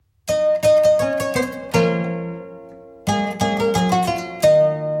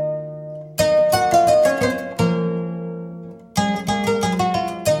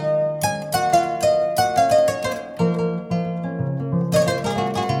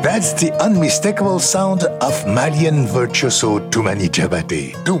That's the unmistakable sound of Malian virtuoso Toumani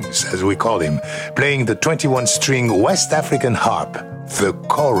Diabaté, Dooms as we call him, playing the 21-string West African harp, the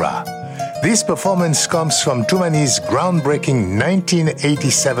Kora. This performance comes from Toumani's groundbreaking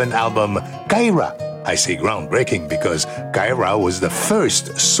 1987 album, Kora. I say groundbreaking because Kora was the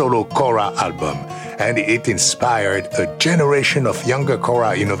first solo Kora album, and it inspired a generation of younger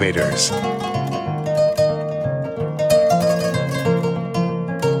Kora innovators.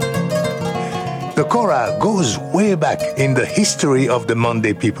 The Kora goes way back in the history of the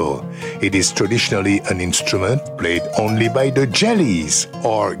Mande people. It is traditionally an instrument played only by the Jellies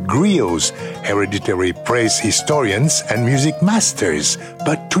or griots, hereditary praise historians and music masters.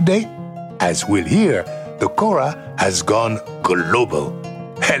 But today, as we'll hear, the Kora has gone global.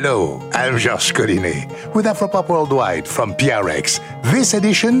 Hello, I'm Georges Collinet with Afropop Worldwide from PRX. This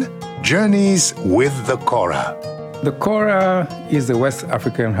edition, Journeys with the Kora. The Kora is a West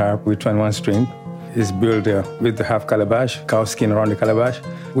African harp with 21 string. It's built with the half calabash, cow skin around the calabash,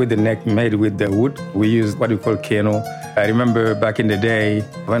 with the neck made with the wood. We use what we call keno. I remember back in the day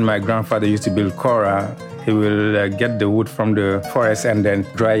when my grandfather used to build Kora, he will get the wood from the forest and then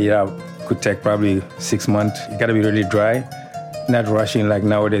dry it out. Could take probably 6 months. It got to be really dry, not rushing like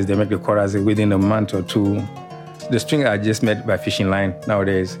nowadays. They make the Koras within a month or two. The string are just made by fishing line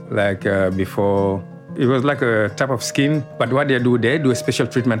nowadays, like before. It was like a type of skin, but what they do a special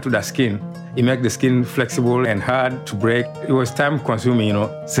treatment to that skin. It makes the skin flexible and hard to break. It was time-consuming, you know.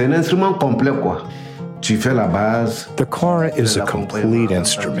 C'est un instrument complet, quoi. Tu fais la base. The Kora is a complete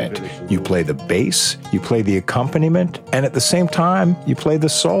instrument. You play the bass, you play the accompaniment, and at the same time, you play the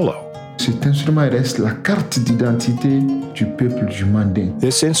solo. Cet instrument reste la carte d'identité du peuple du Mandé.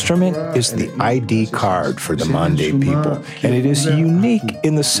 This instrument is the ID card for the Mande people, and it is unique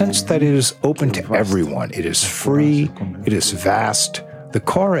in the sense that it is open to everyone. It is free, it is vast. The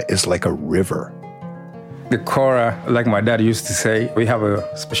Kora is like a river. The Kora, like my dad used to say, we have a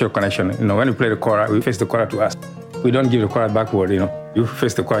special connection. You know, when we play the Kora, we face the Kora to us. We don't give the Kora backward, you know. You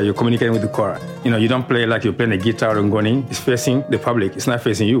face the Kora, you're communicating with the Kora. You know, you don't play like you're playing a guitar or ngoni. It's facing the public. It's not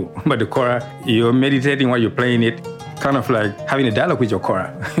facing you. But the Kora, you're meditating while you're playing it, kind of like having a dialogue with your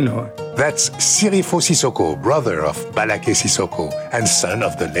Kora, you know. That's Sirifo Sissoko, brother of Balake Sissoko and son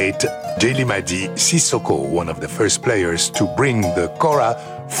of the late Jelimadi Sissoko, one of the first players to bring the Kora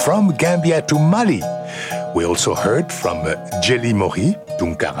from Gambia to Mali. We also heard from Djeli Mori,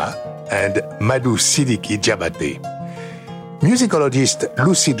 Tunkara, and Madou Sidiki Diabaté. Musicologist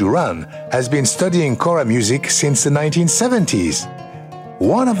Lucy Duran has been studying Kora music since the 1970s.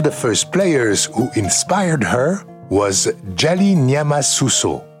 One of the first players who inspired her was Jali Nyama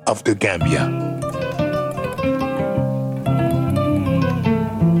Suso of the Gambia.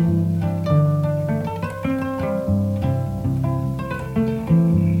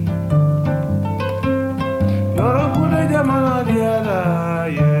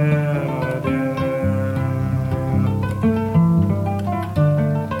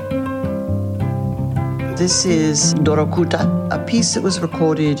 This is Dorokuta, a piece that was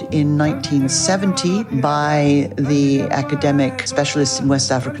recorded in 1970 by the academic specialist in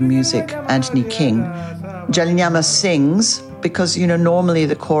West African music, Anthony King. Jalinyama sings because, you know, normally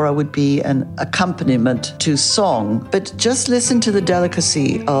the Kora would be an accompaniment to song, but just listen to the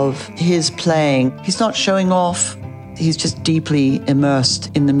delicacy of his playing. He's not showing off, he's just deeply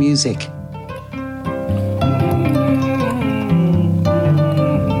immersed in the music.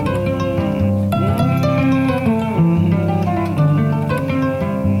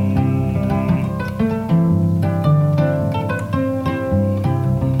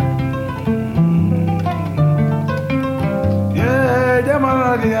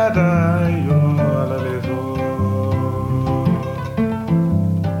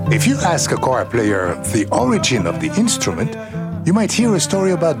 If you ask a Kora player the origin of the instrument, you might hear a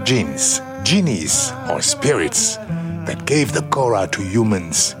story about jinns, genies, or spirits that gave the Kora to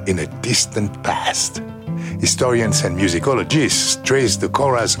humans in a distant past. Historians and musicologists trace the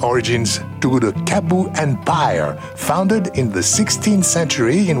Kora's origins to the Kabu Empire, founded in the 16th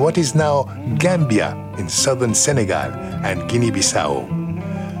century in what is now Gambia in southern Senegal and Guinea-Bissau.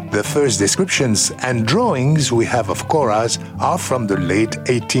 The first descriptions and drawings we have of Koras are from the late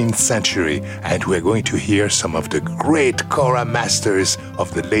 18th century, and we're going to hear some of the great Kora masters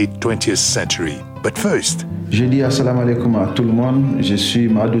of the late 20th century. But first, Je dis assalamu alaikum à tout le monde. Je suis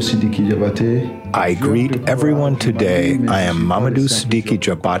Madou Sidiki Diabaté. I greet everyone today. I am Mamadou Sidiki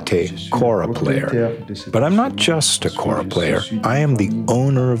Diabaté, Kora player. But I'm not just a Kora player. I am the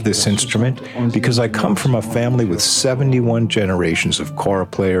owner of this instrument because I come from a family with 71 generations of Kora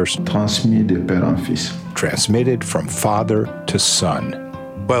players, Transmis de père en fils. transmitted from father to son.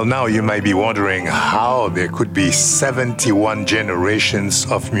 Well, now you might be wondering how there could be 71 generations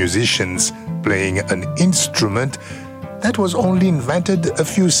of musicians playing an instrument that was only invented a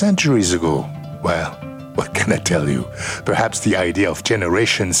few centuries ago. Well, what can I tell you? Perhaps the idea of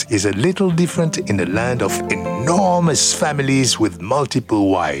generations is a little different in a land of enormous families with multiple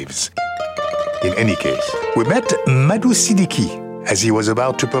wives. In any case, we met Madou Sidiki as he was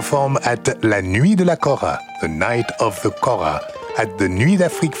about to perform at La Nuit de la Kora, the Night of the Kora, at the Nuit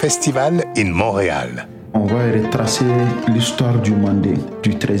d'Afrique Festival in Montréal. On va retracer l'histoire du mandé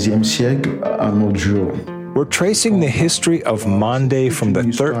du XIIIe siècle à nos jours. We're tracing the history of Mande from the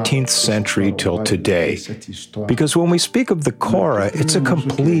 13th century till today. Because when we speak of the Kora, it's a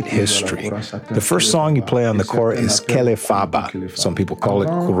complete history. The first song you play on the Kora is Kelefaba. Some people call it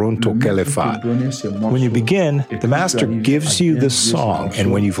Kurunto Kelefa. When you begin, the master gives you the song,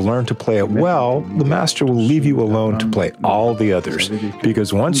 and when you've learned to play it well, the master will leave you alone to play all the others.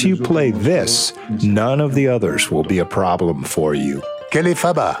 Because once you play this, none of the others will be a problem for you.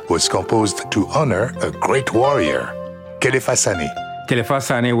 Kelefaba was composed to honor a great warrior, Kelefa Sané. Kelefa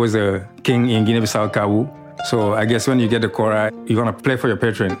Sané was a king in Guinea-Bissau, Kawu. So I guess when you get the Kora, you're going to play for your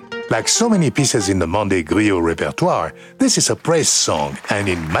patron. Like so many pieces in the Mande griot repertoire, this is a praise song, and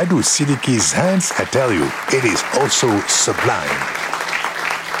in Madou Sidiki's hands, I tell you, it is also sublime.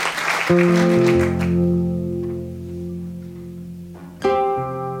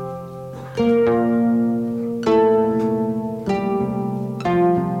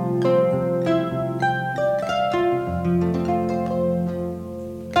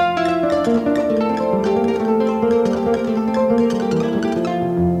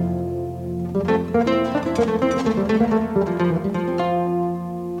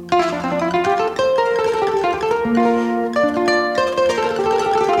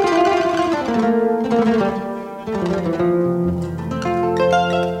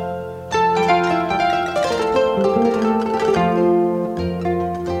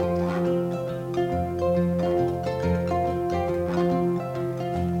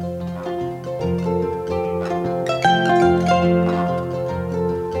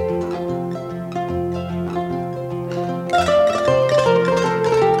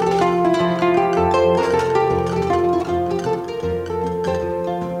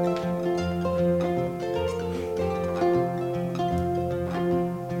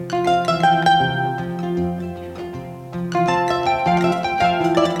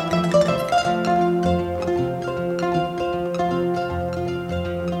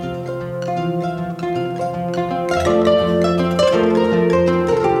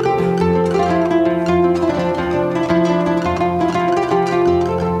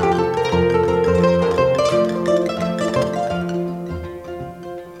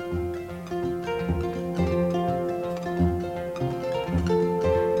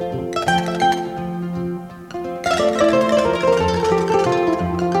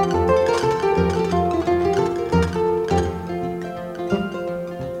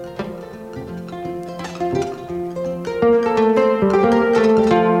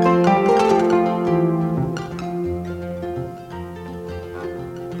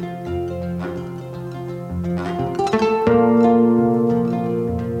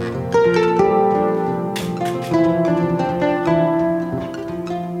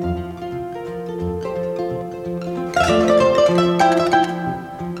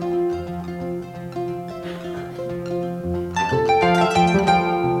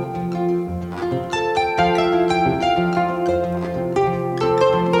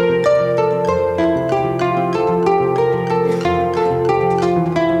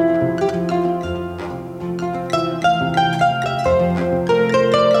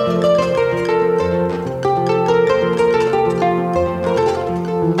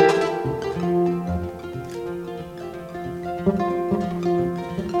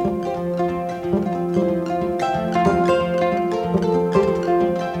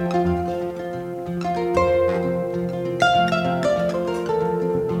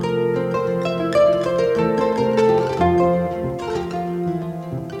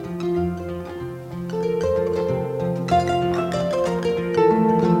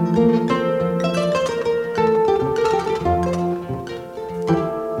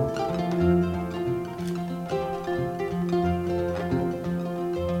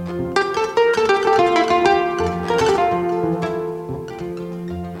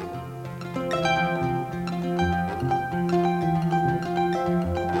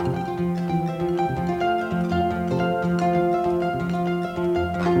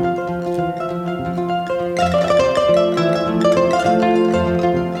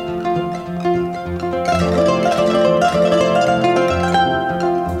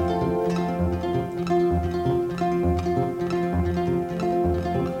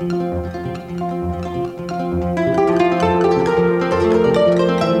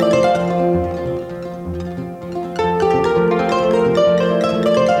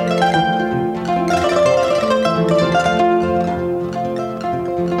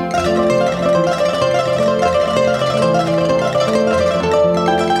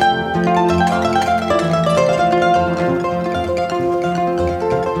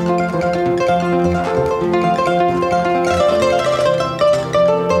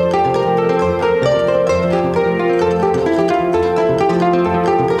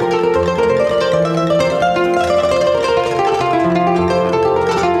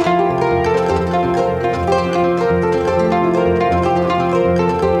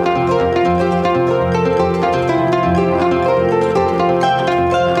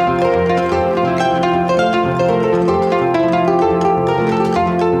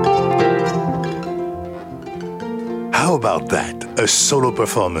 How about that? A solo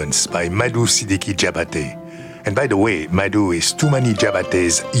performance by Madou Sidiki Diabaté. And by the way, Madou is Toumani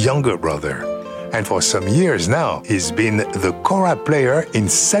Diabaté's younger brother. And for some years now, he's been the Kora player in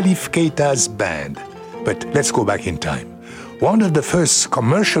Salif Keita's band. But let's go back in time. One of the first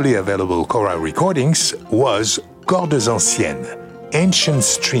commercially available Kora recordings was Cordes Anciennes, Ancient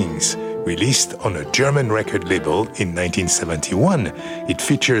Strings, released on a German record label in 1971. It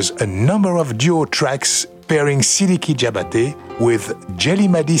features a number of duo tracks pairing Sidiki Diabaté with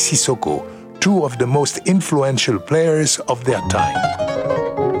Jelimadi Sissoko, two of the most influential players of their time.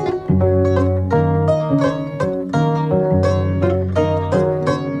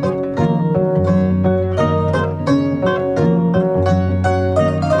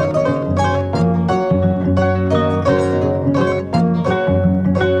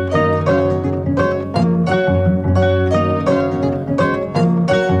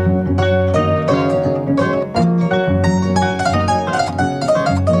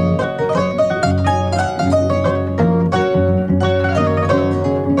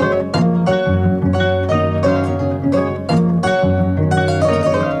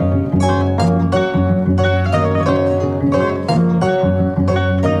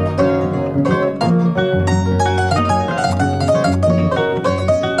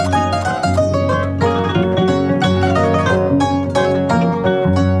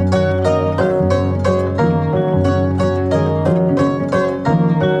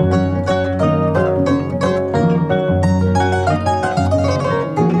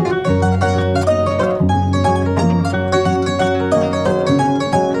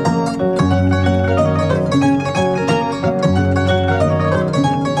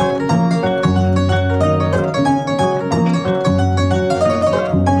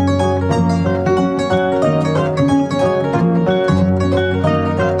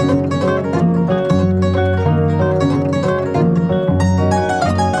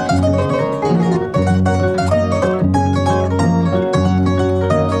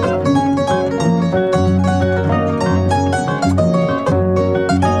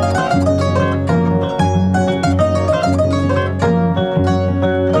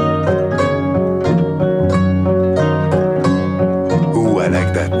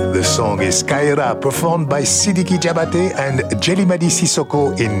 Kora, performed by Sidiki Diabaté and Jelimadi Sissoko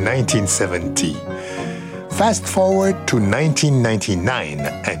in 1970. Fast forward to 1999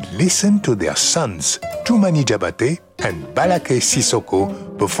 and listen to their sons, Toumani Diabaté and Balaké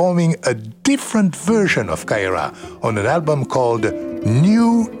Sissoko, performing a different version of Kora on an album called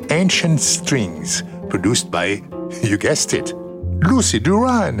New Ancient Strings, produced by, you guessed it, Lucy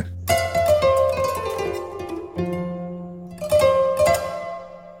Duran.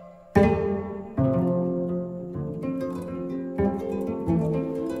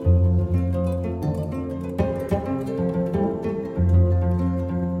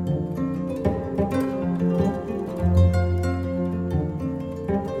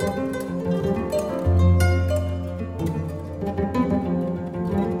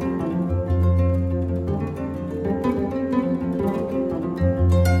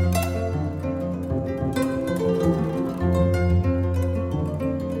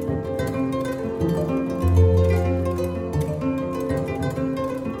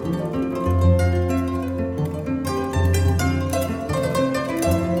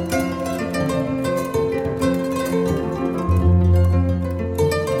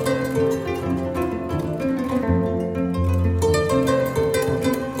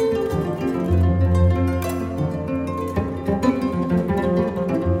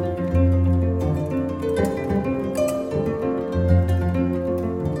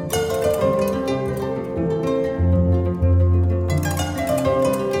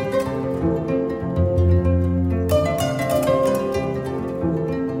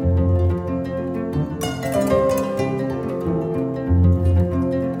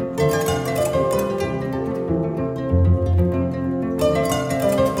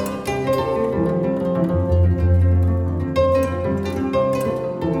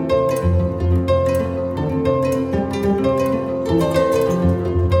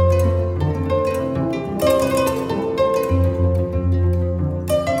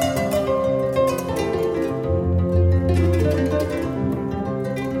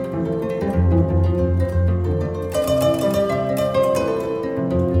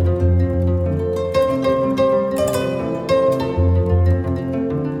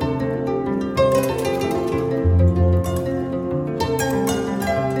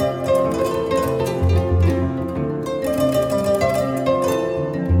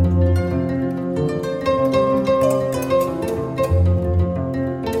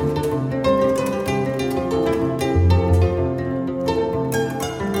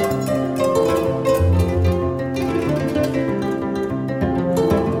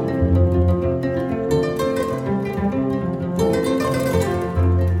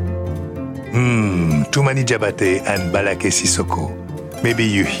 Toumani Diabaté and Balaké Sissoko. Maybe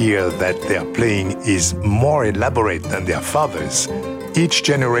you hear that their playing is more elaborate than their fathers. Each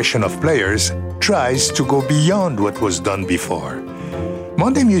generation of players tries to go beyond what was done before.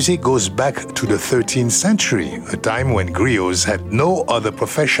 Mande music goes back to the 13th century, a time when griots had no other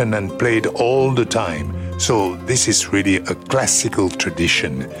profession and played all the time. So this is really a classical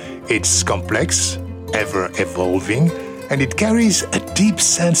tradition. It's complex, ever-evolving, and it carries a deep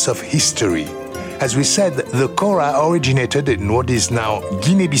sense of history. As we said, the Kora originated in what is now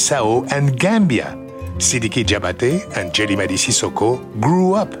Guinea-Bissau and Gambia. Sidiki Diabaté and Jelimadi Sissoko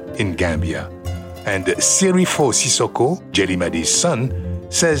grew up in Gambia. And Sirifo Sissoko, Jelimadi's son,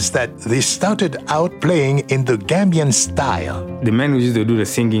 says that they started out playing in the Gambian style. The men who used to do the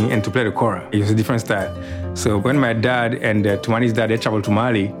singing and to play the Kora, it was a different style. So when my dad and Toumani's dad, they traveled to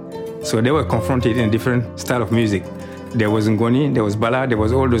Mali, so they were confronted in a different style of music. There was Ngoni, there was Bala, there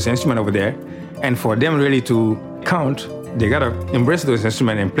was all those instruments over there. And for them really to count, they got to embrace those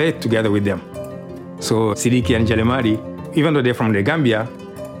instruments and play together with them. So Sidiki and Jelimadi, even though they're from the Gambia,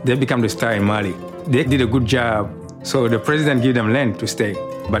 they become the star in Mali. They did a good job. So the president gave them land to stay.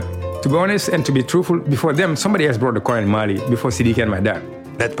 But to be honest and to be truthful, before them, somebody else brought the Kora in Mali, before Sidiki and my dad.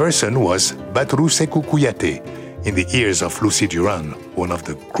 That person was Batrou Sékou Kouyaté, in the ears of Lucy Duran, one of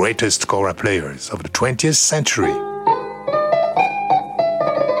the greatest Kora players of the 20th century.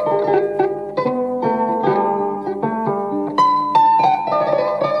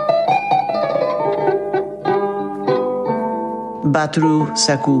 Batrou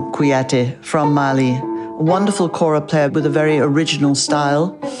Sékou Kouyaté from Mali, a wonderful Kora player with a very original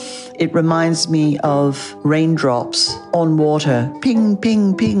style. It reminds me of raindrops on water. Ping,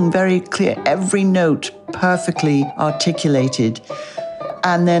 ping, ping, very clear. Every note perfectly articulated.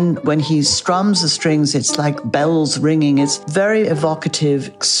 And then when he strums the strings, it's like bells ringing. It's very evocative,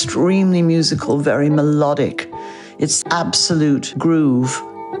 extremely musical, very melodic. It's absolute groove.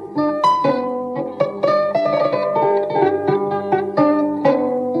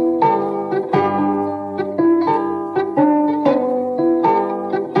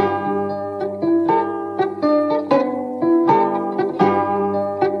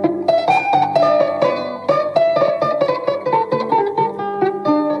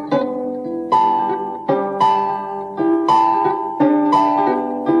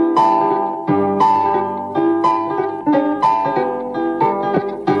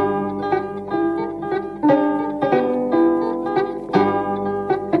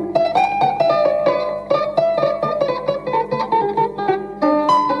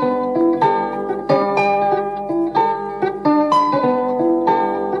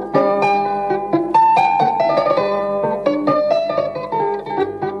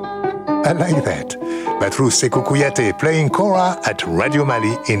 I like that. Batrou Sékou Kouyaté playing Kora at Radio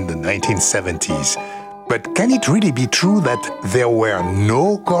Mali in the 1970s. But can it really be true that there were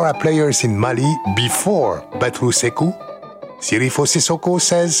no Kora players in Mali before Batrou Sékou? Sirifo Sissoko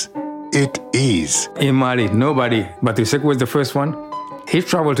says it is. In Mali, nobody. Batrou Sékou was the first one. He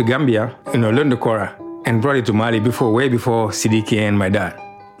traveled to Gambia, learned the Kora, and brought it to Mali way before Sidiki and my dad.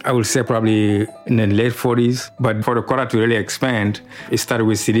 I would say probably in the late 40s, but for the Kora to really expand, it started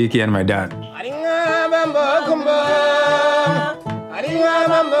with Sidiki and my dad.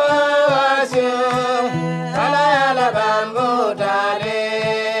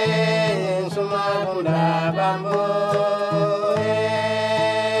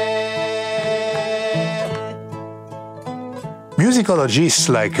 Musicologists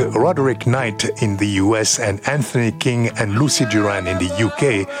like Roderick Knight in the US and Anthony King and Lucy Duran in the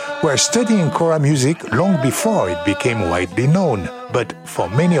UK were studying Kora music long before it became widely known. But for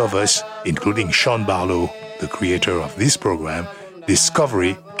many of us, including Sean Barlow, the creator of this program,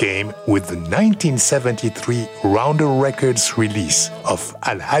 discovery came with the 1973 Rounder Records release of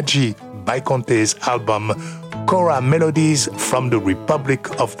Alhaji Baikonte's album Kora Melodies from the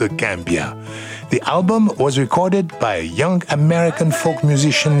Republic of the Gambia. The album was recorded by a young American folk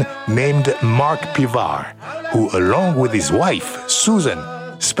musician named Mark Pivar, who, along with his wife, Susan,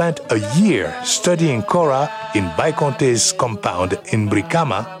 spent a year studying Kora in Baikonte's compound in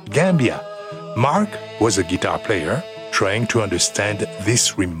Brikama, Gambia. Mark was a guitar player trying to understand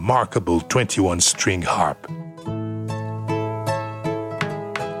this remarkable 21-string harp.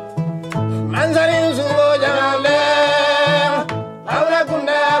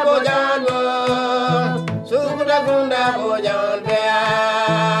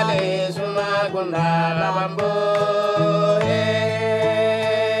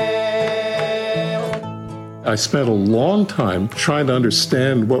 I spent a long time trying to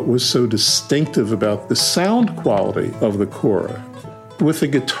understand what was so distinctive about the sound quality of the Kora. with a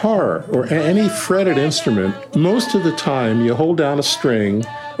guitar or any fretted instrument, most of the time you hold down a string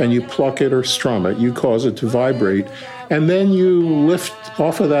and you pluck it or strum it, you cause it to vibrate, and then you lift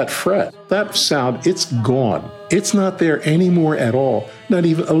off of that fret. That sound, it's gone. It's not there anymore at all, not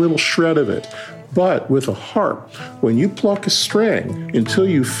even a little shred of it. But with a harp, when you pluck a string until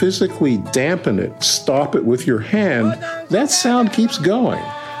you physically dampen it, stop it with your hand, that sound keeps going.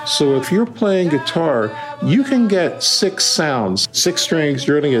 So if you're playing guitar, you can get 6 sounds. 6 strings,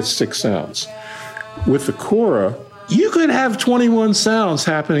 you're going to get 6 sounds. With the Kora, you could have 21 sounds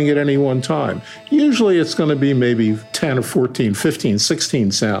happening at any one time. Usually it's going to be maybe 10 or 14, 15,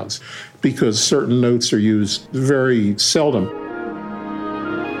 16 sounds because certain notes are used very seldom.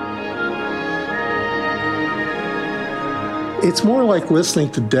 It's more like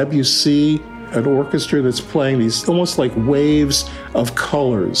listening to Debussy, an orchestra that's playing these almost like waves of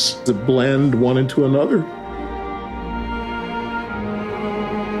colors that blend one into another.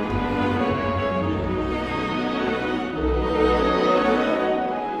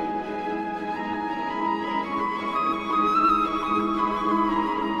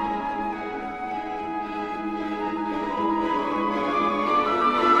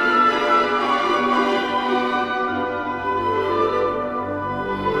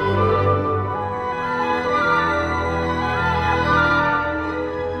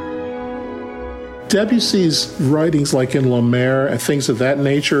 Debussy's writings, like in La Mer and things of that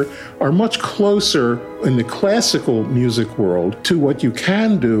nature, are much closer in the classical music world to what you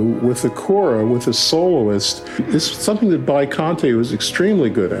can do with the Kora, with a soloist. It's something that Baikonte was extremely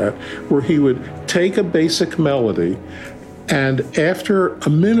good at, where he would take a basic melody, and after a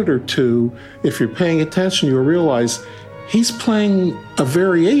minute or two, if you're paying attention, you'll realize he's playing a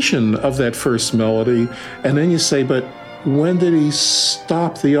variation of that first melody, and then you say, but when did he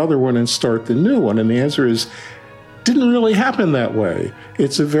stop the other one and start the new one? And the answer is, didn't really happen that way.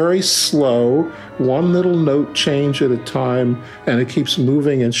 It's a very slow, one little note change at a time, and it keeps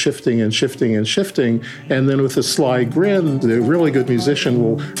moving and shifting and shifting and shifting. And then with a sly grin, the really good musician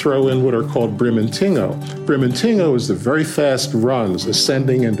will throw in what are called brimentingo. Brimentingo is the very fast runs,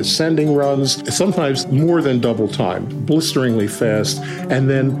 ascending and descending runs, sometimes more than double time, blisteringly fast, and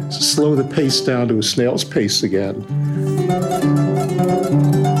then slow the pace down to a snail's pace again.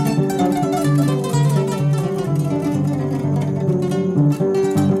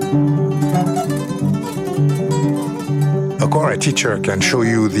 A Kora teacher can show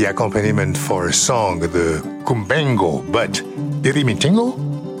you the accompaniment for a song, the kumbengo, but birimintingo?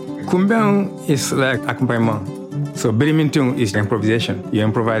 Kumbang is like accompaniment. So birimintung is improvisation. You're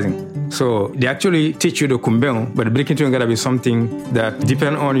improvising. So they actually teach you the kumbang, but the birimintung gotta be something that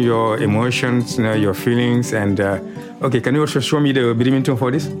depends on your emotions, your feelings. And okay, can you also show me the birimintung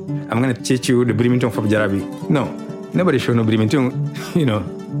for this? I'm gonna teach you the birimintung for Jarabi. No, nobody show no birimintung.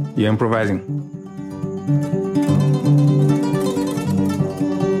 You're improvising.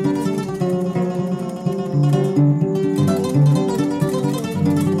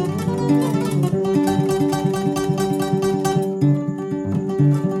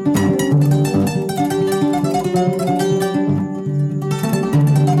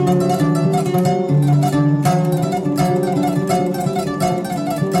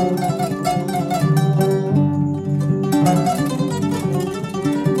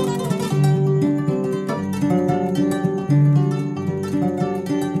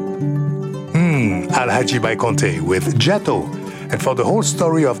 Alhaji Baikonte with Jato. And for the whole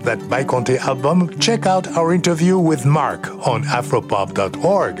story of that Baikonte album, check out our interview with Mark on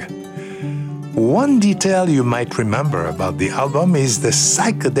afropop.org. One detail you might remember about the album is the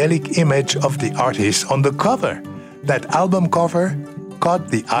psychedelic image of the artist on the cover. That album cover caught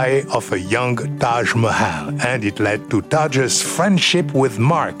the eye of a young Taj Mahal, and it led to Taj's friendship with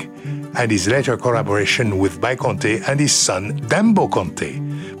Mark and his later collaboration with Baikonte and his son Dembo Conte.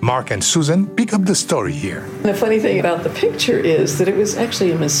 Mark and Susan pick up the story here. The funny thing about the picture is that it was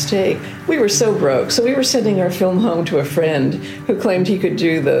actually a mistake. We were so broke, so we were sending our film home to a friend who claimed he could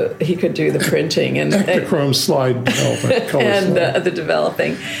do the printing and Ektachrome slide development, color and slide. the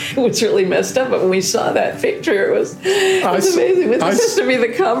developing. It was really messed up. But when we saw that picture, it was amazing. This has to be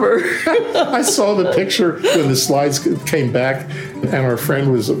the cover. I saw the picture when the slides came back, and our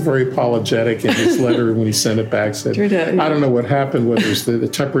friend was very apologetic in his letter when he sent it back. Said, "I don't know what happened, whether it's the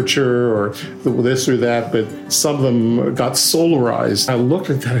temperature or this or that, but some of them got solarized." I looked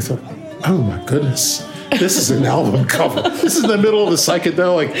at that, I thought, oh my goodness, this is an album cover. This is the middle of the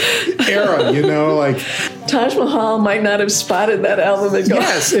psychedelic era, Taj Mahal might not have spotted that album and gone.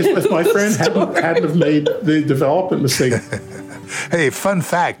 Yes, if my friend hadn't have made the development mistake. Hey, fun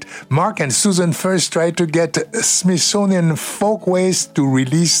fact, Mark and Susan first tried to get Smithsonian Folkways to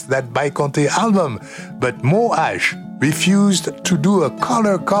release that Baikonte album, but Mo Ash refused to do a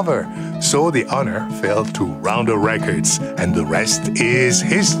color cover, so the honor fell to Rounder Records, and the rest is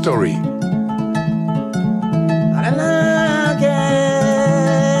history.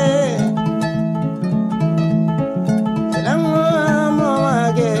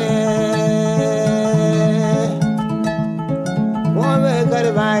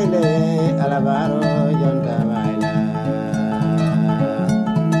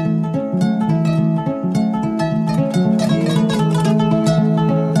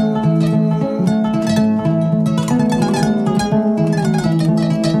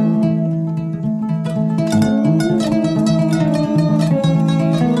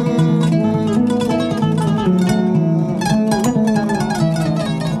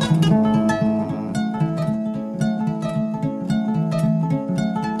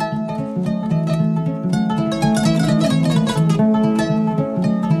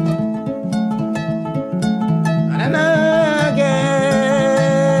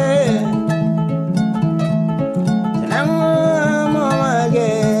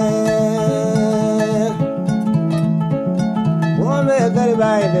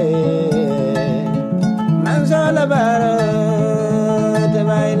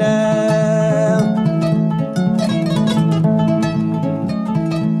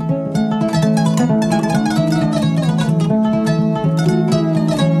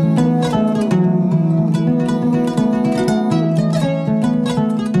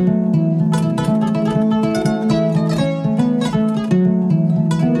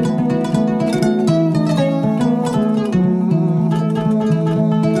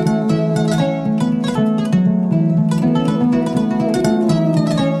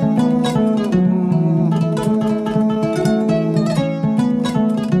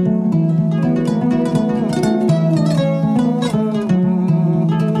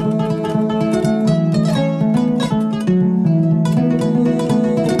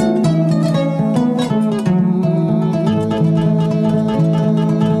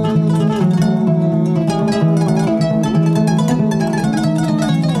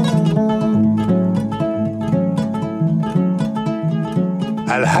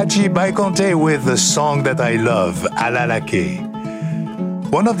 Alhaji Baikonte with the song that I love, Alalake.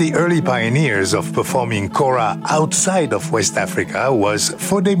 One of the early pioneers of performing Kora outside of West Africa was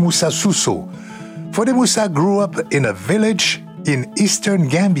Fode Moussa Suso. Fode Moussa grew up in a village in eastern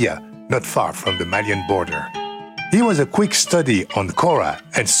Gambia, not far from the Malian border. He was a quick study on Kora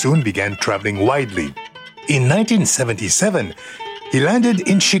and soon began traveling widely. In 1977, he landed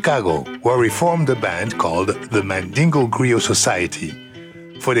in Chicago, where he formed a band called the Mandingo Griot Society.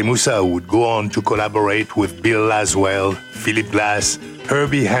 Fode Moussa would go on to collaborate with Bill Laswell, Philip Glass,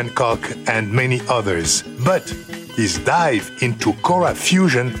 Herbie Hancock, and many others. But his dive into Kora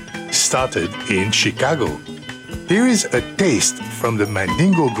fusion started in Chicago. Here is a taste from the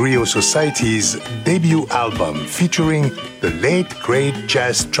Mandingo Griot Society's debut album featuring the late great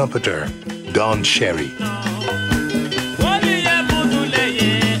jazz trumpeter, Don Cherry.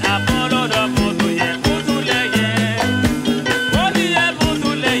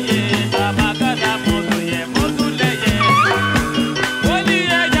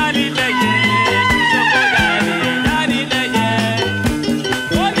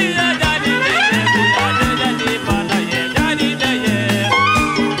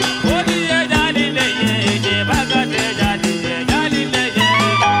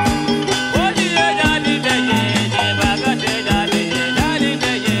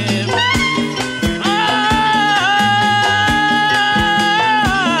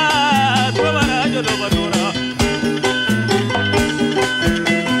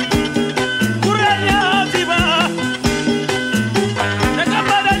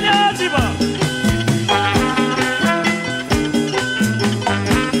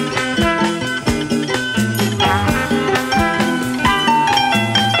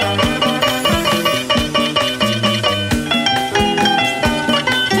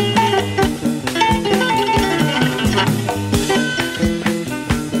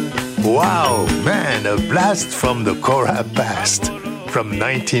 Wow, man, a blast from the Kora past. From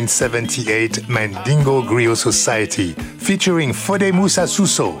 1978, Mandingo Griot Society, featuring Fode Moussa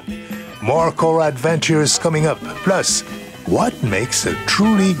Suso. More Kora adventures coming up. Plus, what makes a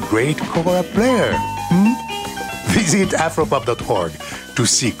truly great Kora player? Visit afropop.org to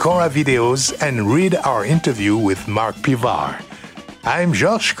see Kora videos and read our interview with Mark Pivar. I'm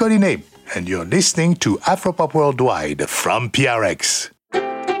Georges Collinet, and you're listening to Afropop Worldwide from PRX.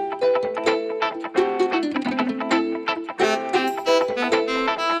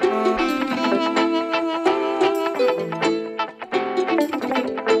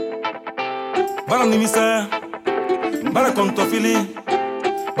 Baranimisa, Barakontofili,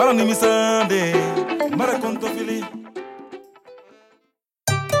 Baranimisa de Barakontofili.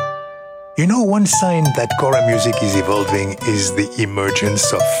 You know, one sign that Kora music is evolving is the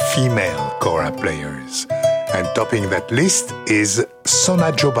emergence of female Kora players. And topping that list is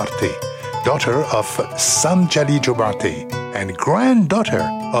Sona Jobarte, daughter of Samjali Jobarte and granddaughter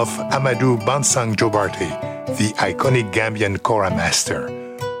of Amadou Bansang Jobarte, the iconic Gambian Kora master.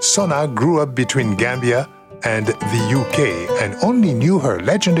 Sona grew up between Gambia and the UK and only knew her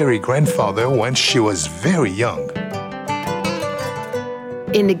legendary grandfather when she was very young.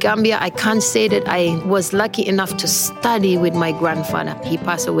 In the Gambia, I can't say that I was lucky enough to study with my grandfather. He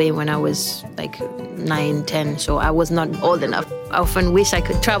passed away when I was like 9, 10, so I was not old enough. I often wish I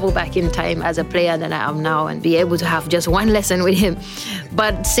could travel back in time as a player that I am now and be able to have just one lesson with him.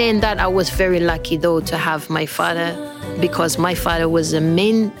 But saying that, I was very lucky though to have my father, because my father was the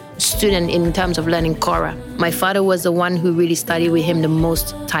main student in terms of learning Kora. My father was the one who really studied with him the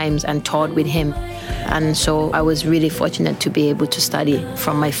most times and taught with him. And so I was really fortunate to be able to study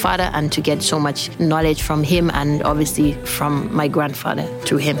from my father and to get so much knowledge from him and obviously from my grandfather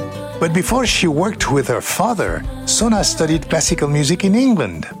through him. But before she worked with her father, Sona studied classical music in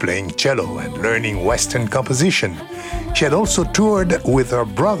England, playing cello and learning Western composition. She had also toured with her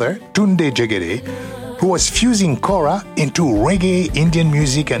brother, Tunde Jegede, who was fusing Kora into reggae, Indian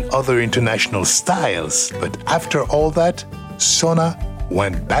music and other international styles. But after all that, Sona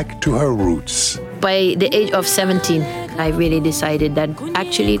went back to her roots. By the age of 17, I really decided that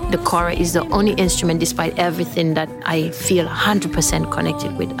actually the Kora is the only instrument, despite everything, that I feel 100%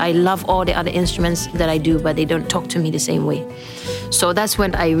 connected with. I love all the other instruments that I do, but they don't talk to me the same way. So that's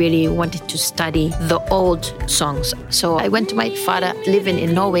when I really wanted to study the old songs. So I went to my father living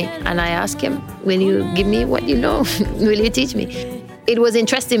in Norway and I asked him, will you give me what you know? Will you teach me? It was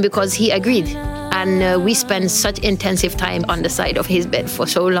interesting because he agreed. And we spent such intensive time on the side of his bed for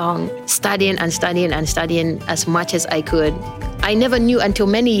so long, studying and studying and studying as much as I could. I never knew until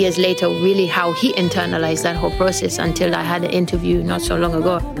many years later really how he internalized that whole process, until I had an interview not so long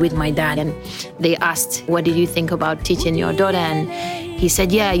ago with my dad. And they asked, what did you think about teaching your daughter? And he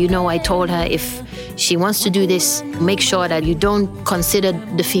said, yeah, you know, I told her if she wants to do this, make sure that you don't consider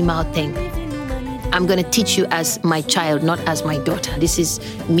the female thing. I'm going to teach you as my child, not as my daughter. This is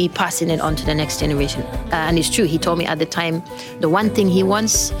me passing it on to the next generation. And it's true. He told me at the time, the one thing he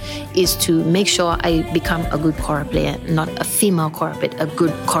wants is to make sure I become a good Kora player, not a female Kora, but a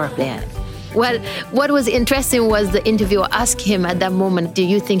good Kora player. Well, what was interesting was the interviewer asked him at that moment, do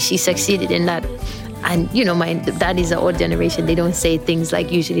you think she succeeded in that? And, you know, my dad is an old generation. They don't say things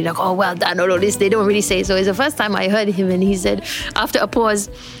like usually like, oh, well done, all of this. They don't really say. So it's the first time I heard him and he said, after a pause,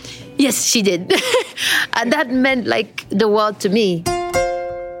 yes, she did. And that meant like the world to me.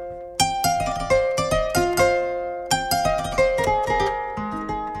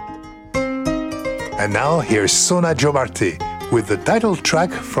 And now here's Sona Jobarte with the title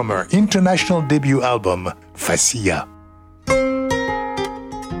track from her international debut album, Fasia.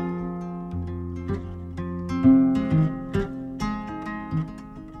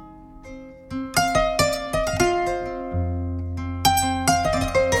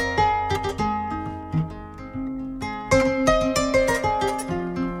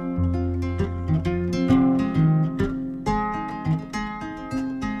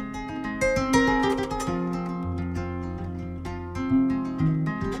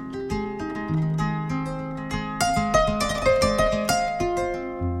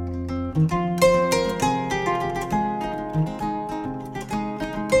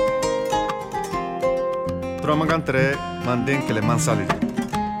 Tramagantre manden kele mansali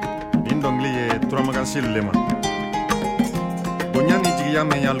indongliye tramagan sillema bonyani jigiya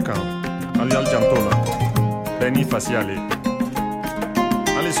menyal kan alyal jantola beni faciale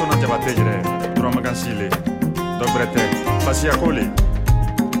ali Sona Jobarte jere tramagan sile dobrete facia kole.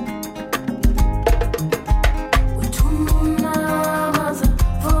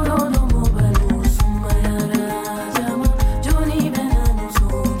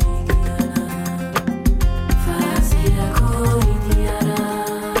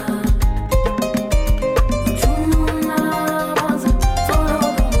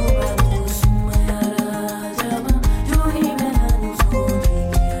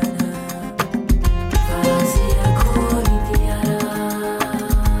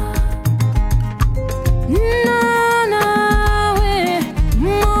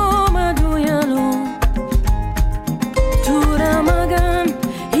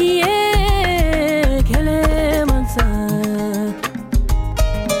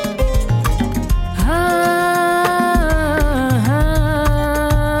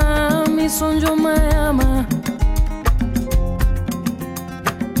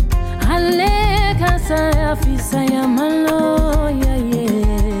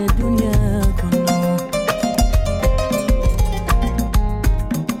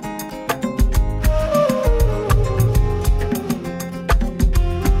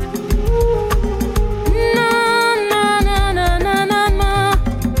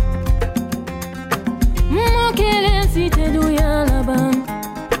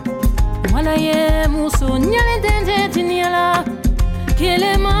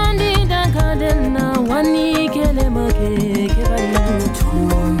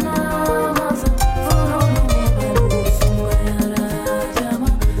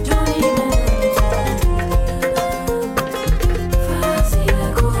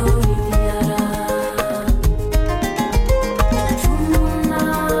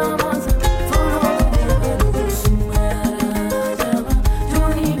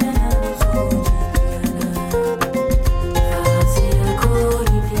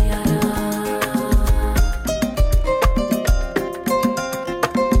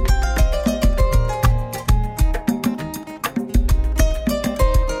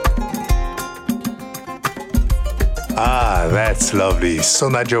 That's lovely.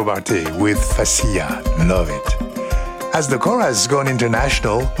 Sona Jobarte with Fassia. Love it. As the Kora has gone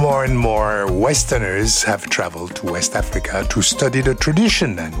international, more and more Westerners have traveled to West Africa to study the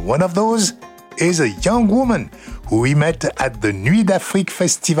tradition, and one of those is a young woman who we met at the Nuit d'Afrique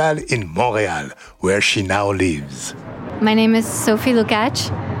Festival in Montreal, where she now lives. My name is Sophie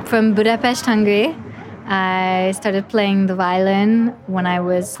Lukács from Budapest, Hungary. I started playing the violin when I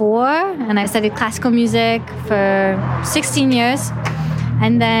was 4, and I studied classical music for 16 years.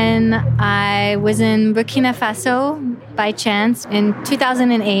 And then I was in Burkina Faso by chance in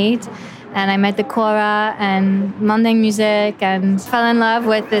 2008, and I met the Kora and Manding music and fell in love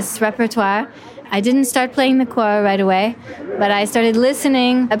with this repertoire. I didn't start playing the Kora right away, but I started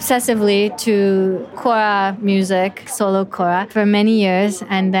listening obsessively to Kora music, solo Kora, for many years.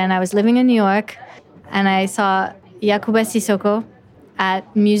 And then I was living in New York, and I saw Yakuba Sissoko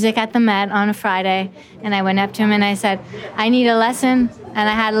at Music at the Met on a Friday, and I went up to him and I said, I need a lesson, and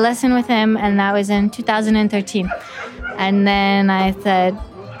I had a lesson with him, and that was in 2013. And then I said,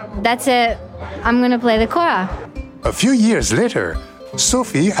 that's it, I'm going to play the Kora. A few years later,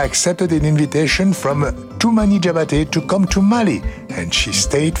 Sophie accepted an invitation from Toumani Diabaté to come to Mali, and she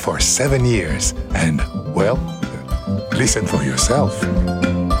stayed for 7 years. And, well, listen for yourself.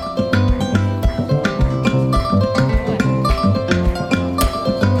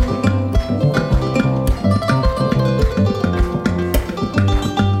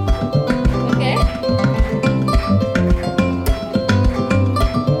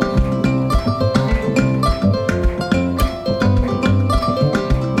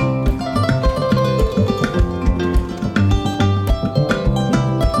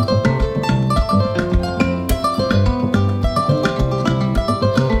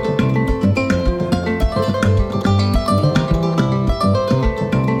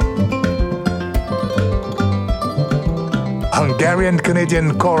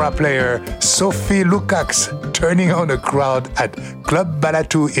 Hungarian-Canadian Kora player Sophie Lukács turning on a crowd at Club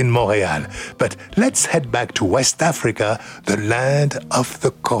Balatou in Montreal. But let's head back to West Africa, the land of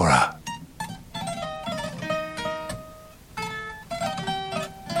the Kora.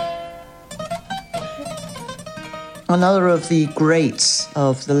 Another of the greats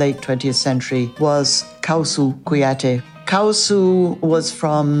of the late 20th century was Kawsu Kouyaté. Kawsu was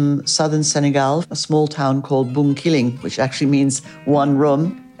from southern Senegal, a small town called Bunkiling, which actually means one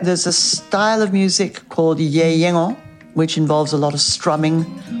room. There's a style of music called Yeyengo, which involves a lot of strumming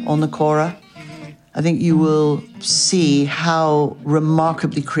on the Kora. I think you will see how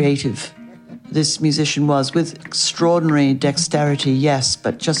remarkably creative this musician was, with extraordinary dexterity, yes,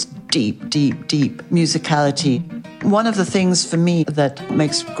 but just deep, deep, deep musicality. One of the things for me that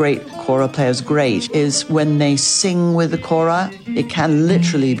makes great Kora players great is when they sing with the Kora. It can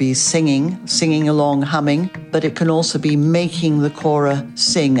literally be singing along, humming, but it can also be making the Kora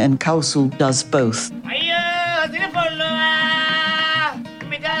sing, and Kawsu does both.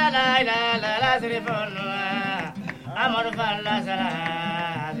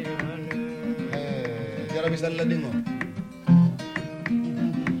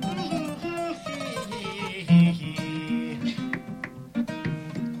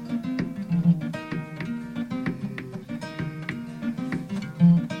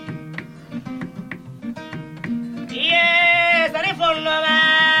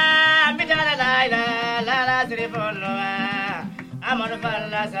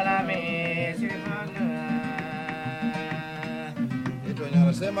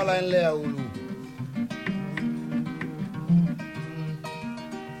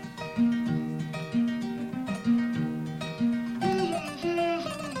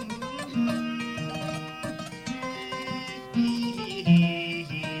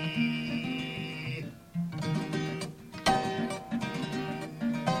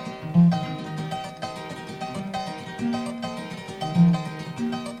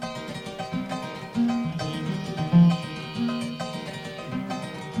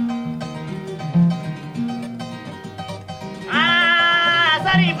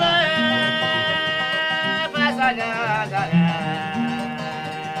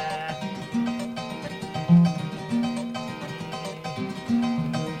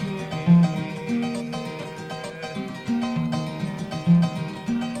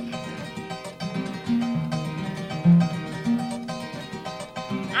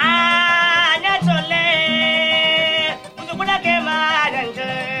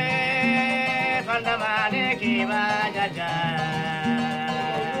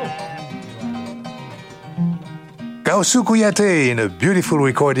 Gaussou Kouyaté in a beautiful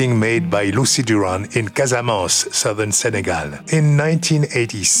recording made by Lucy Duran in Casamance, southern Senegal, in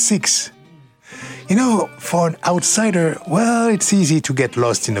 1986. You know, for an outsider, well, it's easy to get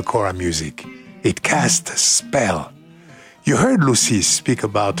lost in the Kora music. It casts a spell. You heard Lucy speak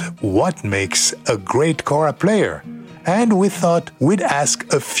about what makes a great Kora player, and we thought we'd ask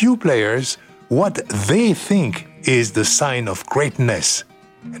a few players what they think is the sign of greatness,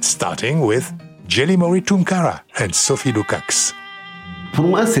 and starting with Jelimori Tunkara and Sophie Lukacs. Pour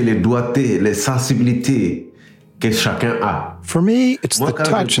moi, c'est les doigtés, les sensibilités que chacun a. For me, it's the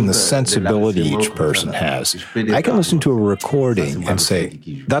touch and the sensibility each person has. I can listen to a recording and say,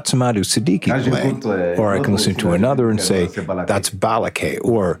 that's Amadou Siddiqui playing. Or I can listen to another and say, that's Balake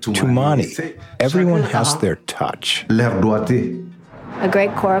or Toumani. Everyone has their touch. A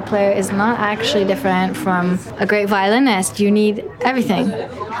great Kora player is not actually different from a great violinist. You need everything.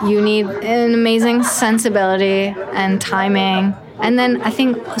 You need an amazing sensibility and timing. And then I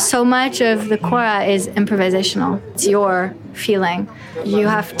think so much of the Kora is improvisational. It's your feeling. You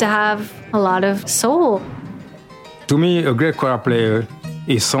have to have a lot of soul. To me, a great Kora player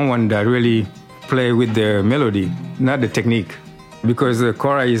is someone that really plays with the melody, not the technique. Because the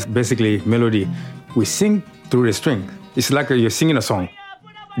Kora is basically melody. We sing through the string. It's like you're singing a song.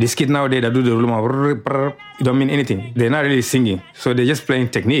 These kids nowadays that do the ruluma, it don't mean anything. They're not really singing. So they're just playing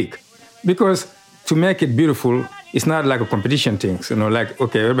technique. Because to make it beautiful, it's not like a competition thing. You know, like,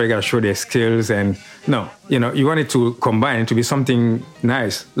 okay, everybody got to show their skills. And no, you know, you want it to combine to be something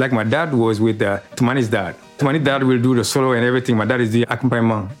nice. Like my dad was with Toumani's dad. Toumani's dad will do the solo and everything. My dad is the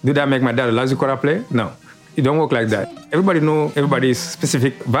accompaniment. Did that make my dad a lousy Kora player? No. It don't work like that. Everybody knows everybody's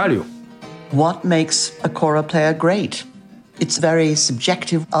specific value. What makes a Kora player great? It's very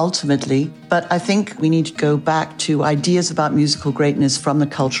subjective ultimately, but I think we need to go back to ideas about musical greatness from the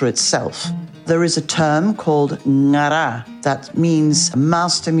culture itself. There is a term called ngara that means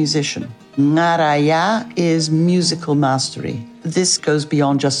master musician. Ngaraya is musical mastery. This goes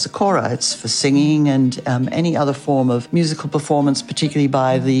beyond just the Kora. It's for singing and any other form of musical performance, particularly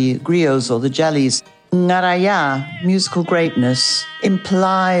by the griots or the jellies. Ngaraya, musical greatness,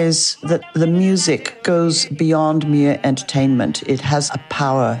 implies that the music goes beyond mere entertainment. It has a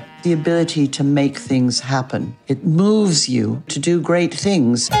power, the ability to make things happen. It moves you to do great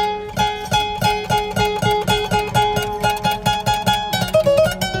things.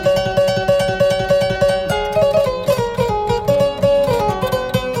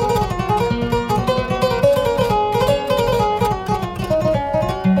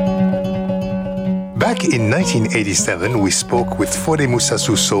 Back in 1987, we spoke with Fode Moussa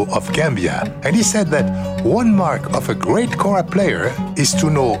Sousso of Gambia, and he said that one mark of a great Kora player is to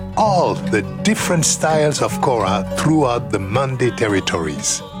know all the different styles of Kora throughout the Mande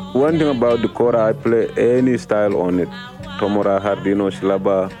territories. One thing about the Kora, I play any style on it. Tomora, Hardino,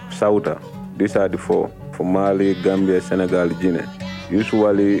 Silaba, Sauta. These are the four. For Mali, Gambia, Senegal, Guinea.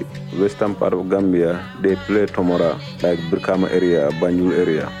 Usually, western part of Gambia, they play Tomora, like Brikama area, Banjul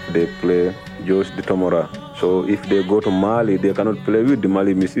area. They play just the Tomora. So if they go to Mali, they cannot play with the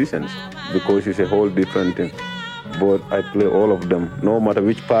Mali musicians because it's a whole different thing. But I play all of them, no matter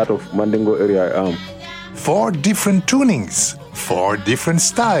which part of Mandingo area I am. 4 different tunings, 4 different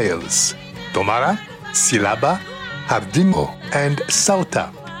styles. Tomara, Silaba, Hardino, and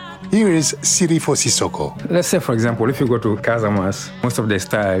Sauta. Here is Sirifo Sissoko. Let's say, for example, if you go to Casamance, most of their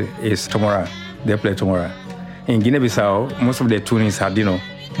style is Tomora. They play Tomora. In Guinea-Bissau, most of their tuning is Hardino,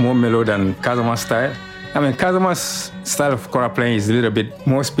 more mellow than Casamance style. I mean, Casamance style of Kora playing is a little bit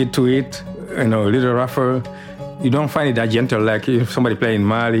more speed to it, you know, a little rougher. You don't find it that gentle like if somebody playing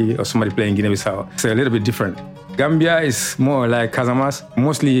Mali or somebody playing Guinea-Bissau. It's a little bit different. Gambia is more like Casamance.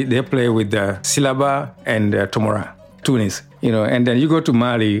 Mostly they play with the Silaba and Tomora tunings, you know. And then you go to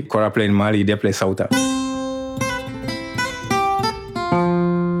Mali, Kora playing Mali, they play Sauta.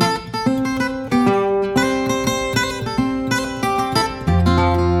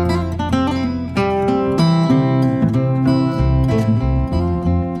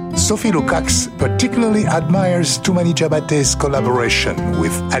 Sophie Lukacs particularly admires Toumani Diabaté's collaboration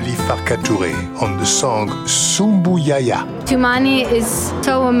with Ali Farka Touré on the song Sumbu Yaya. Toumani is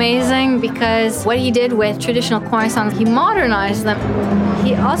so amazing because what he did with traditional Kora songs, he modernized them.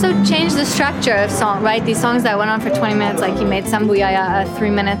 He also changed the structure of song, right? These songs that went on for 20 minutes, like he made Sumbu Yaya a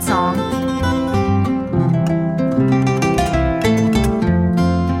 3-minute song.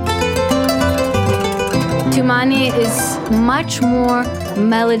 Toumani is much more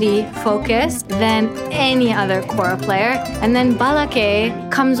melody focused than any other kora player. And then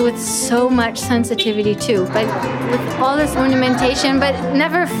balake comes with so much sensitivity too, but with all this ornamentation, but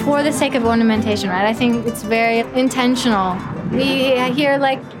never for the sake of ornamentation, right? I think it's very intentional. We hear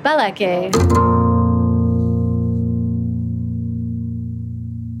like balake.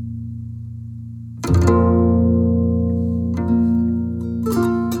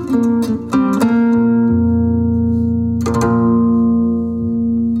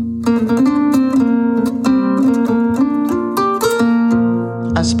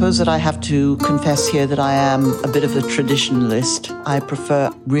 I suppose that I have to confess here that I am a bit of a traditionalist. I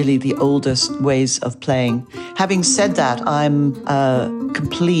prefer really the oldest ways of playing. Having said that, I'm a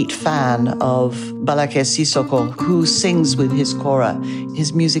complete fan of Balake Sissoko, who sings with his kora.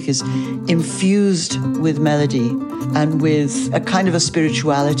 His music is infused with melody and with a kind of a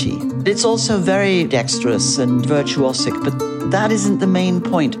spirituality. It's also very dexterous and virtuosic, but that isn't the main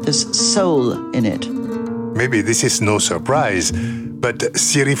point. There's soul in it. Maybe this is no surprise, but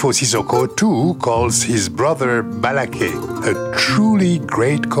Sirifo Sissoko too calls his brother Balake a truly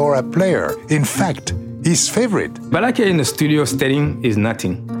great kora player. In fact, his favorite. Balake in the studio setting is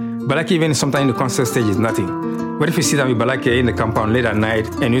nothing. Balake even sometimes in the concert stage is nothing. But if you sit down with Balake in the compound late at night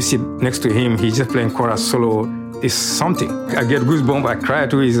and you sit next to him, he's just playing kora solo, it's something. I get goosebumps, I cry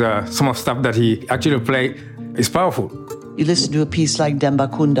to his some of stuff that he actually play. It's powerful. You listen to a piece like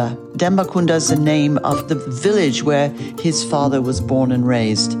Dembakunda. Dembakunda is the name of the village where his father was born and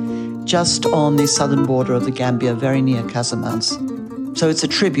raised, just on the southern border of the Gambia, very near Casamance. So it's a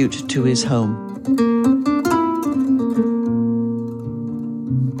tribute to his home.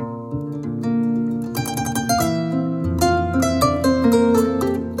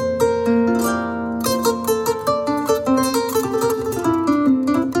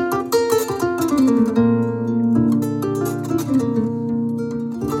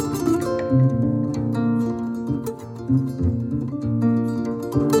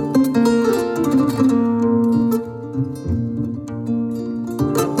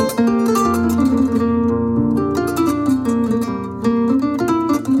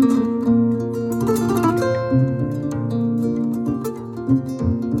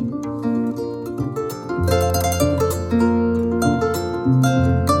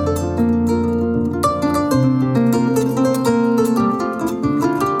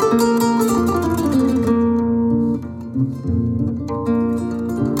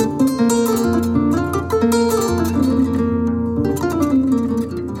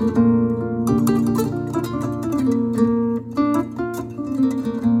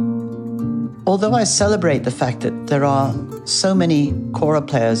 Although I celebrate the fact that there are so many kora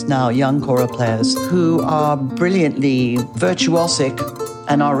players now, young kora players, who are brilliantly virtuosic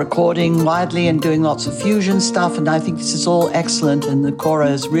and are recording widely and doing lots of fusion stuff, and I think this is all excellent, and the kora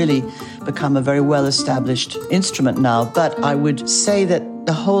has really become a very well-established instrument now. But I would say that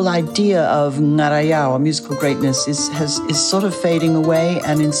the whole idea of ngaraya, or musical greatness, is sort of fading away,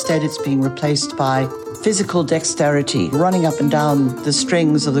 and instead it's being replaced by physical dexterity, running up and down the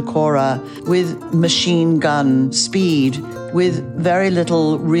strings of the kora with machine gun speed, with very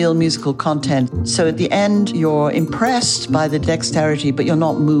little real musical content. So at the end, you're impressed by the dexterity, but you're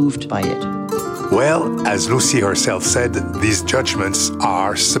not moved by it. Well, as Lucy herself said, these judgments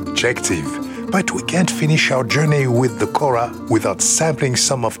are subjective. But we can't finish our journey with the kora without sampling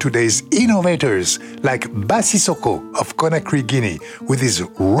some of today's innovators, like Basisoko of Conakry, Guinea, with his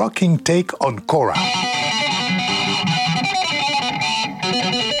rocking take on kora.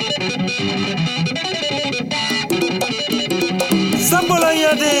 Sambola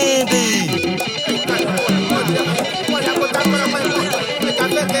ya dende,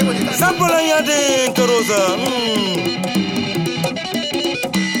 sambola ya dende, Korosa.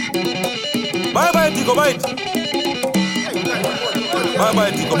 Bye bye, Tico, bye. Bye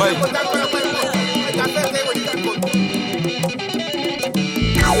bye, Tico, bye.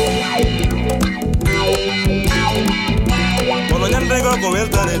 Kono nyandego ko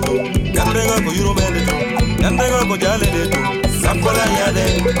weltare to, nyandego ko yurumende to, nyandego ko jalede to, sambola yade.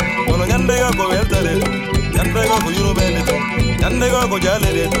 Kono nyandego ko weltare to, nyandego ko yurumende to, nyandego ko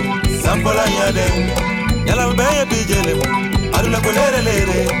jalede to, sambola yade. Yalal beye bijele, aruna ko lere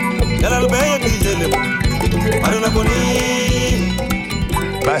lere.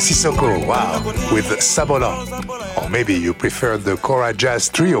 Basisoko, wow, with Sabola. Or maybe you prefer the Kora Jazz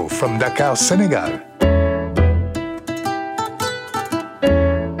Trio from Dakar, Senegal.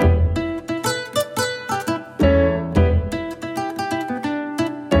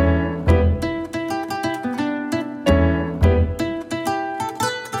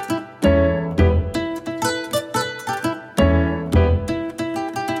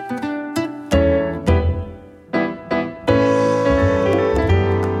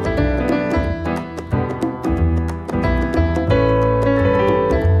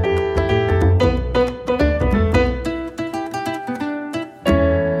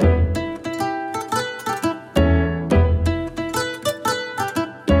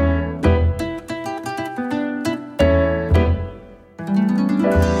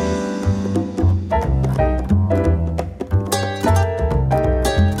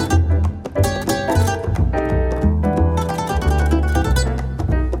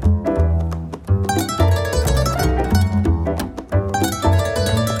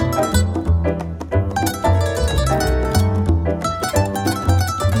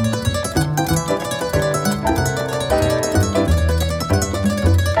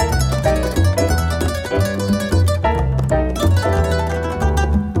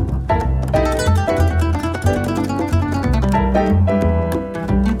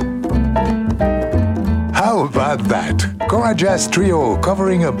 jazz trio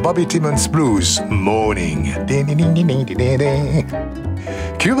covering a Bobby Timmons blues, Moaning.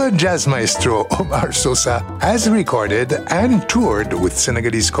 Cuban jazz maestro Omar Sosa has recorded and toured with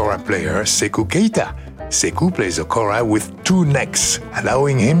Senegalese kora player Sékou Keita. Sékou plays a kora with two necks,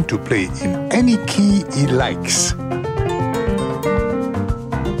 allowing him to play in any key he likes.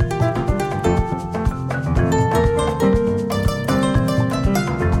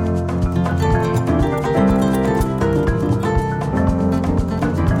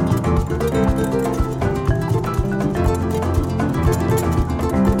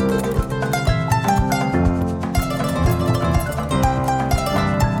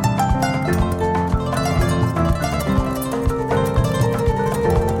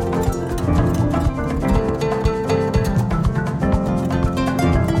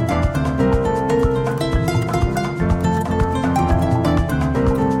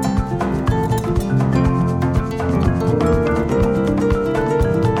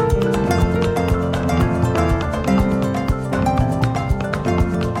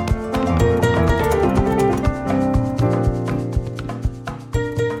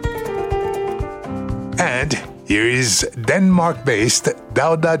 Here is Denmark-based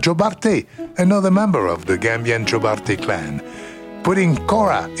Dauda Jobarte, another member of the Gambian Jobarte clan, putting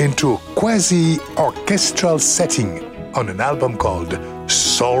kora into a quasi-orchestral setting on an album called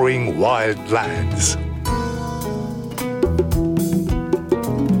Soaring Wild Lands.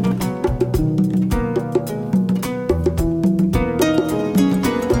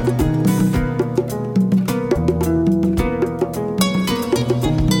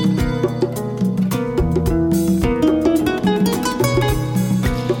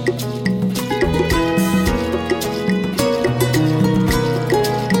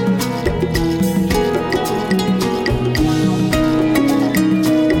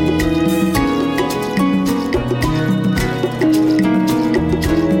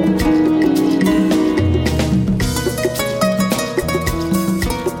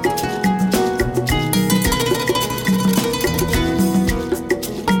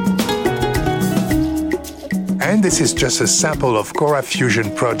 And this is just a sample of Kora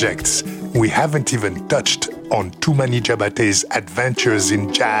fusion projects. We haven't even touched on too many Jabate's adventures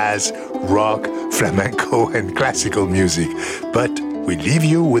in jazz, rock, flamenco, and classical music. But we leave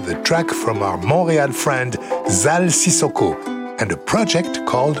you with a track from our Montreal friend Zal Sissoko and a project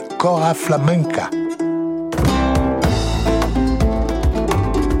called Kora Flamenca.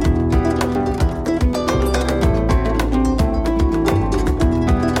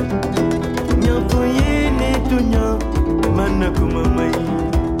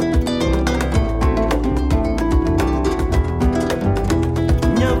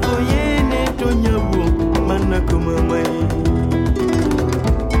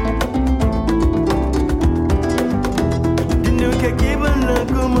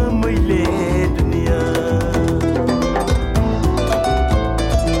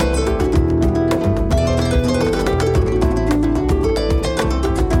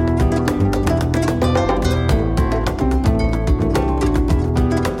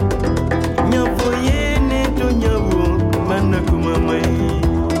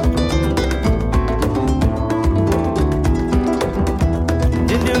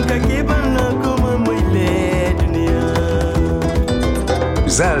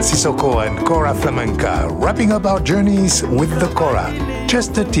 Zal Sissoko and Kora Flamenca, wrapping up our journeys with the Kora.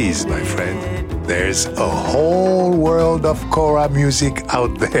 Just a tease, my friend. There's a whole world of Kora music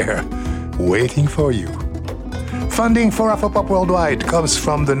out there, waiting for you. Funding for Afropop Worldwide comes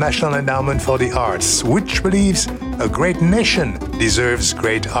from the National Endowment for the Arts, which believes a great nation deserves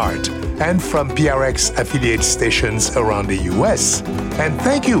great art, and from PRX affiliate stations around the US. And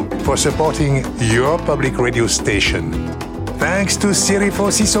thank you for supporting your public radio station. Thanks to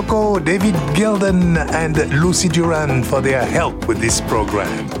Sirifo Sissoko, David Gilden, and Lucy Duran for their help with this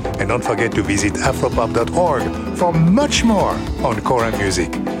program. And don't forget to visit afropop.org for much more on Kora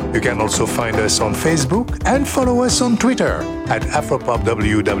music. You can also find us on Facebook and follow us on Twitter at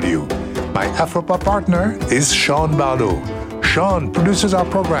APWW. My Afropop partner is Sean Barlow. Sean produces our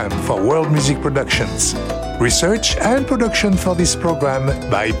program for World Music Productions. Research and production for this program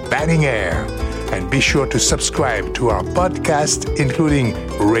by Banning Eyre. And be sure to subscribe to our podcast, including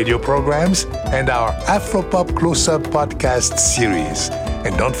radio programs and our Afropop Close-Up podcast series.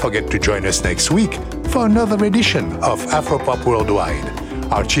 And don't forget to join us next week for another edition of Afropop Worldwide.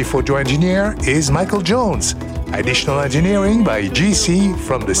 Our chief audio engineer is Michael Jones. Additional engineering by GC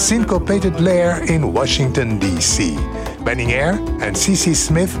from the Syncopated Lair in Washington, D.C. Banning Eyre and CC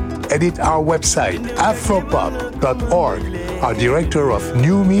Smith edit our website, afropop.org. Our director of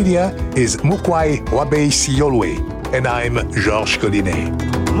new media is Mukwai Wabei Siyolwe. and I'm Georges Collinet.